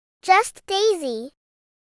Just Daisy.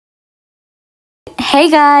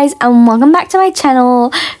 Hey guys, and welcome back to my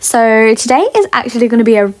channel. So today is actually going to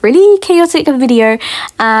be a really chaotic video,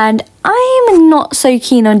 and I'm not so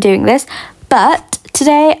keen on doing this, but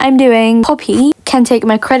today I'm doing Poppy can take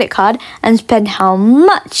my credit card and spend how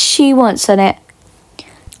much she wants on it.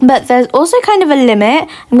 But there's also kind of a limit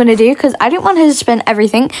I'm going to do because I don't want her to spend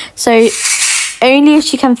everything. So only if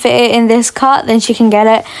she can fit it in this cart, then she can get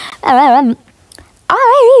it. I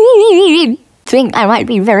think I might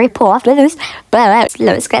be very poor after this, but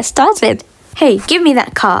let's get started. Hey, give me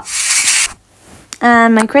that cart.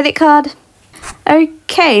 And my credit card.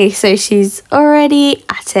 Okay, so she's already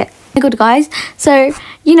at it. Oh my god, guys. So,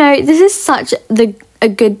 you know, this is such a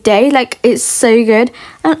good day. Like, it's so good.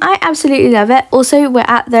 And I absolutely love it. Also, we're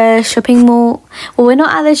at the shopping mall. Well, we're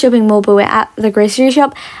not at the shopping mall, but we're at the grocery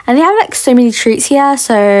shop. And they have, like, so many treats here.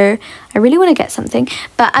 So, I really want to get something.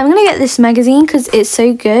 But I'm going to get this magazine because it's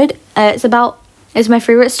so good. It's my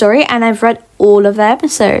favourite story. And I've read all of them.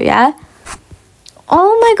 So, yeah.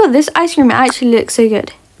 Oh, my God. This ice cream actually looks so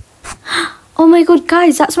good. Oh, my God,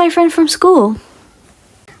 guys. That's my friend from school.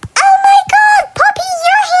 Oh my god, Poppy,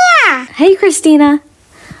 you're here! Hey, Christina.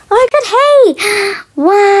 Oh my god, hey!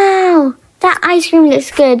 Wow, that ice cream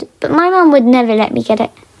looks good, but my mum would never let me get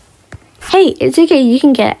it. Hey, it's okay, you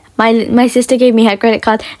can get it. My sister gave me her credit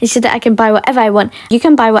card and she said that I can buy whatever I want. You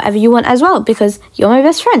can buy whatever you want as well because you're my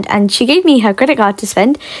best friend, and she gave me her credit card to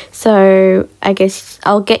spend, so I guess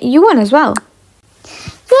I'll get you one as well.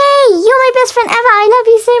 Yay, you're my best friend ever. I love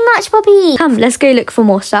you so much, Poppy. Come, let's go look for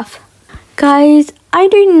more stuff. Guys, I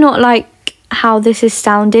do not like how this is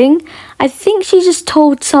sounding. I think she just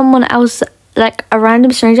told someone else, like a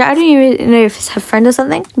random stranger. I don't even know if it's her friend or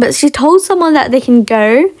something, but she told someone that they can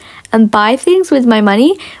go and buy things with my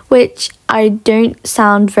money, which I don't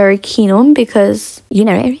sound very keen on because, you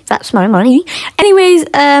know, that's my money. Anyways,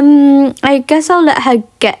 I guess I'll let her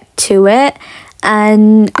get to it.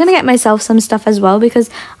 And I'm gonna get myself some stuff as well because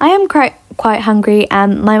I am quite hungry,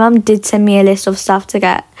 and my mum did send me a list of stuff to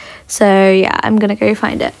get. So yeah, I'm gonna go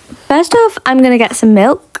find it. First off, I'm gonna get some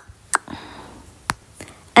milk.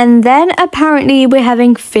 And then apparently we're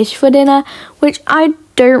having fish for dinner, which I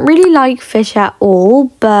don't really like fish at all,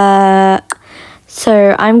 but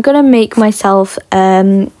so I'm gonna make myself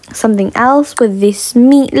something else with this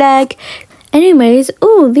meat leg. Anyways,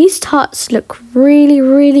 oh, these tarts look really,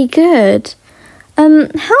 really good.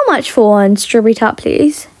 How much for one strawberry tart,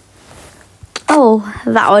 please? Oh,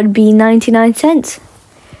 that would be 99 cents.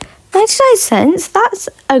 99 cents? That's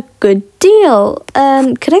a good deal.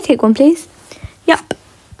 Could I take one, please? Yep.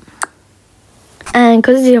 And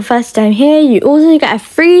because it's your first time here, you also get a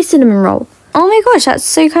free cinnamon roll. Oh my gosh, that's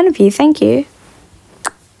so kind of you. Thank you.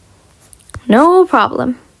 No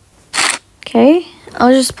problem. Okay,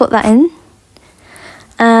 I'll just put that in.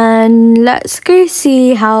 And let's go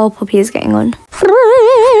see how Poppy is getting on.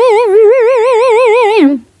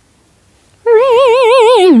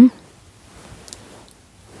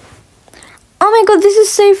 Oh my god, this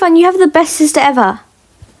is so fun. You have the best sister ever.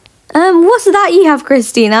 What's that you have,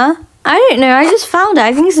 Christina? I don't know, I just found it.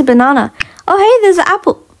 I think it's a banana. Oh, hey, there's an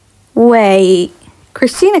apple. Wait,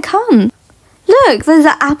 Christina, come. Look, there's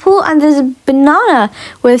an apple and there's a banana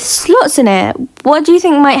with slots in it. What do you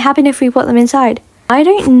think might happen if we put them inside? I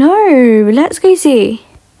don't know. Let's go see.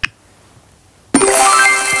 Oh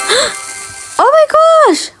my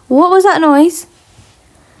gosh! What was that noise?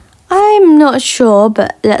 I'm not sure,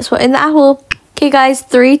 but let's put in the apple. Okay, guys,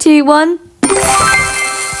 3, 2, 1.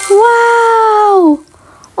 Wow!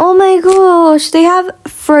 Oh my gosh, they have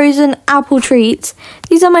frozen apple treats.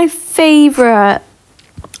 These are my favourite.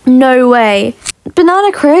 No way.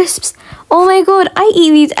 Banana crisps. Oh my god, I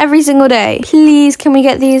eat these every single day. Please, can we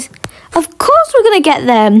get these? Of course we're going to get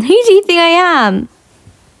them. Who do you think I am?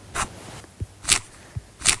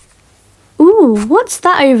 Ooh, what's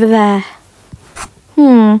that over there?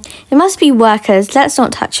 It must be workers. Let's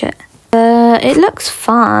not touch it. It looks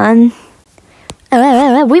fun.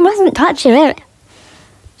 We mustn't touch it.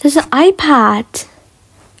 There's an iPad.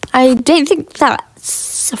 I don't think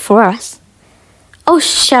that's for us. Oh,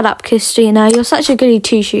 shut up, Christina. You're such a goody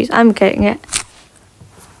two-shoes. I'm getting it.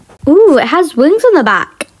 Ooh, it has wings on the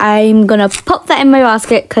back. I'm gonna pop that in my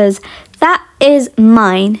basket because that is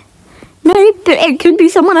mine. No, but it could be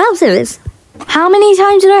someone else's. How many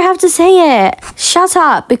times did I have to say it? Shut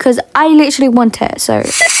up, because I literally want it, so.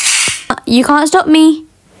 You can't stop me.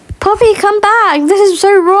 Poppy, come back. This is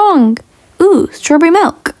so wrong. Ooh, strawberry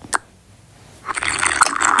milk.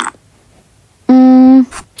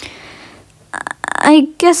 I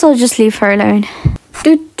guess I'll just leave her alone.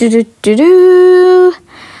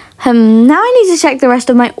 Now I need to check the rest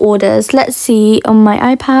of my orders. Let's see on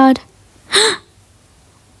my iPad.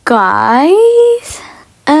 Guys,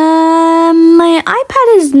 my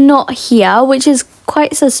iPad is not here, which is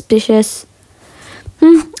quite suspicious.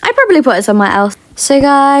 I probably put it somewhere else. So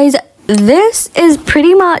guys, this is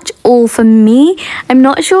pretty much all for me. I'm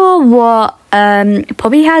not sure what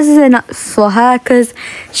Poppy has in for her, because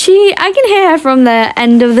I can hear her from the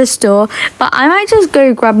end of the store, but I might just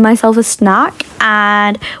go grab myself a snack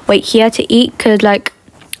and wait here to eat, because like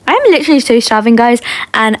I'm literally so starving, guys,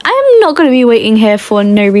 and I'm not going to be waiting here for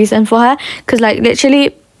no reason for her, because like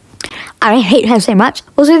literally I hate her so much.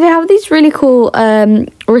 Also, they have these really cool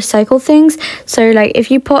recycle things. So like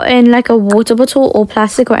if you put in like a water bottle or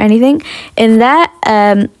plastic or anything in there,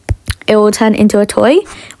 it will turn into a toy,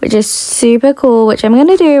 which is super cool, which I'm going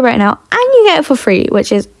to do right now. And you get it for free,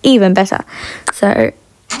 which is even better. So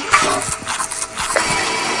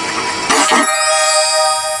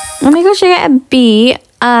oh my gosh, I get a B.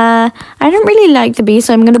 I don't really like the B,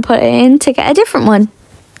 so I'm going to put it in to get a different one.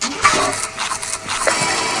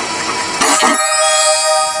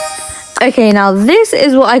 Okay, now this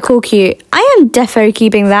is what I call cute. I am defo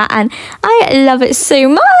keeping that, and I love it so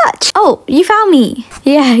much. Oh, you found me.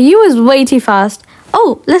 Yeah, you was way too fast.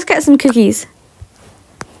 Oh, let's get some cookies.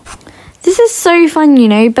 This is so fun, you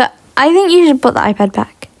know, but I think you should put the iPad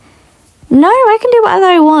back. No, I can do whatever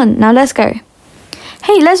I want. Now let's go.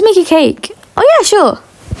 Hey, let's make a cake. Oh yeah, sure.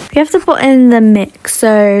 We have to put in the mix.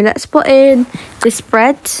 So let's put in this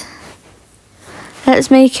bread.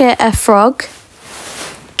 Let's make it a frog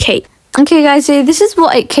cake. Okay guys, so this is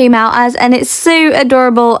what it came out as, and it's so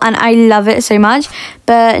adorable and I love it so much.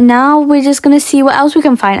 But now we're just gonna see what else we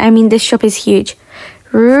can find. I mean, this shop is huge.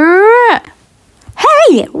 Hey,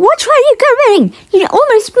 which way are you going? You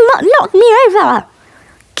almost knocked me over.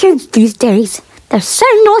 Kids these days, they're so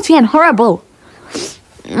naughty and horrible.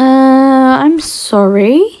 I'm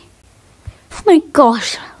sorry. Oh my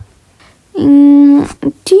gosh. Do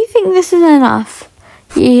you think this is enough?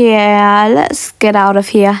 Yeah, let's get out of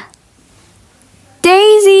here.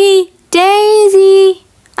 Daisy! Daisy!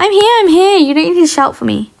 I'm here. You don't need to shout for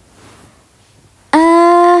me.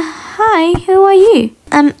 Hi, who are you?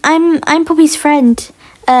 I'm Poppy's friend.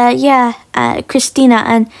 Christina,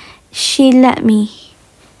 and she let me.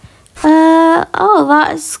 Oh,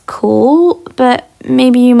 that's cool, but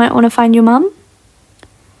maybe you might want to find your mum?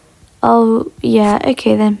 Oh, yeah,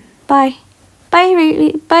 okay then. Bye. Bye,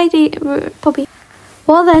 Poppy.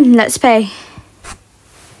 Well then, let's pay.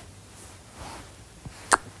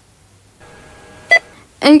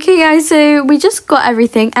 Okay guys, so we just got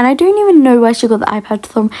everything, and I don't even know where she got the iPad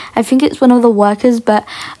from. I think it's one of the workers, but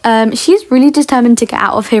she's really determined to get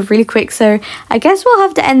out of here really quick, so I guess we'll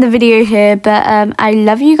have to end the video here. But I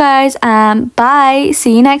love you guys, bye,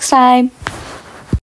 see you next time.